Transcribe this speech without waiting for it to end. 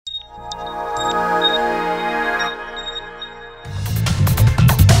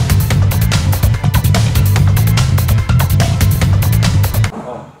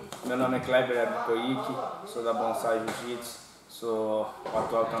Koike, sou da Bonsai Jiu-Jitsu, sou o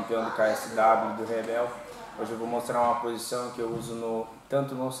atual campeão do KSW do Rebel. Hoje eu vou mostrar uma posição que eu uso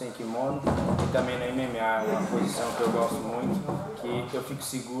tanto no sem kimono e também no MMA, uma posição que eu gosto muito, que eu fico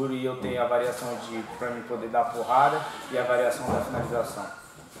seguro e eu tenho a variação para mim poder dar porrada e a variação da finalização,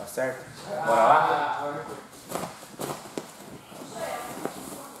 tá certo? Bora lá?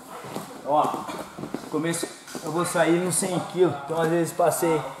 Ó, começo eu vou sair no 100 kg, então às vezes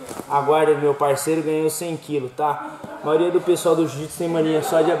passei a guarda do meu parceiro e ganhei os 100 kg, tá? A maioria do pessoal do jiu-jitsu tem mania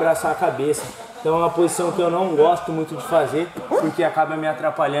só de abraçar a cabeça, então é uma posição que eu não gosto muito de fazer, porque acaba me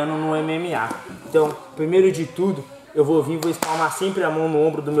atrapalhando no MMA. Então, primeiro de tudo, eu vou espalmar sempre a mão no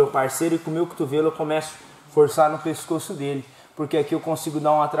ombro do meu parceiro e com o meu cotovelo eu começo a forçar no pescoço dele, porque aqui eu consigo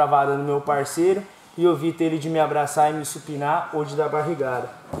dar uma travada no meu parceiro e eu evito ele de me abraçar e me supinar ou de dar barrigada.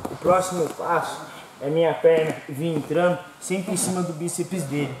 O próximo passo é minha perna vir entrando sempre em cima do bíceps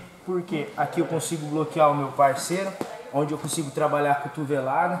dele, porque aqui eu consigo bloquear o meu parceiro, onde eu consigo trabalhar a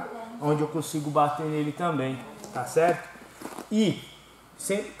cotovelada, onde eu consigo bater nele também, tá certo? E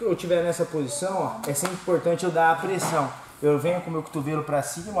sempre que eu estiver nessa posição, ó, é sempre importante eu dar a pressão. Eu venho com o meu cotovelo para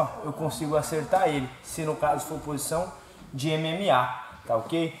cima, eu consigo acertar ele, se no caso for posição de MMA, tá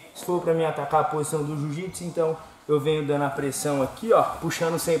ok? Se for para mim atacar a posição do jiu-jitsu, então eu venho dando a pressão aqui, ó,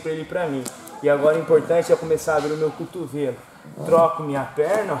 puxando sempre ele para mim. E agora o importante é começar a abrir o meu cotovelo. Troco minha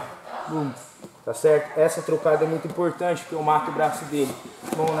perna, bum, tá certo? Essa trocada é muito importante, porque eu mato o braço dele.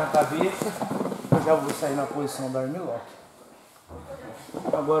 Mão na cabeça, eu já vou sair na posição da armlock.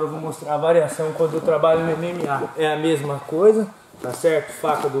 Agora eu vou mostrar a variação quando eu trabalho no MMA. É a mesma coisa, tá certo?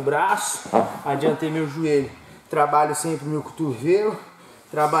 Faca do braço, adiantei meu joelho. Trabalho sempre meu cotovelo,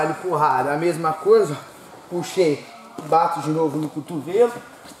 trabalho porrada. A mesma coisa, puxei, bato de novo no cotovelo,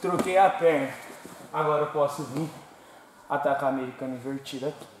 troquei a perna. Agora eu posso vir atacar americano invertido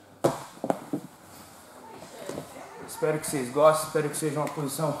aqui. Espero que vocês gostem, espero que seja uma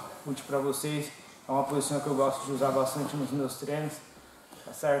posição útil para vocês. É uma posição que eu gosto de usar bastante nos meus treinos,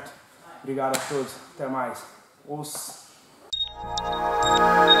 tá certo? Obrigado a todos, até mais. Os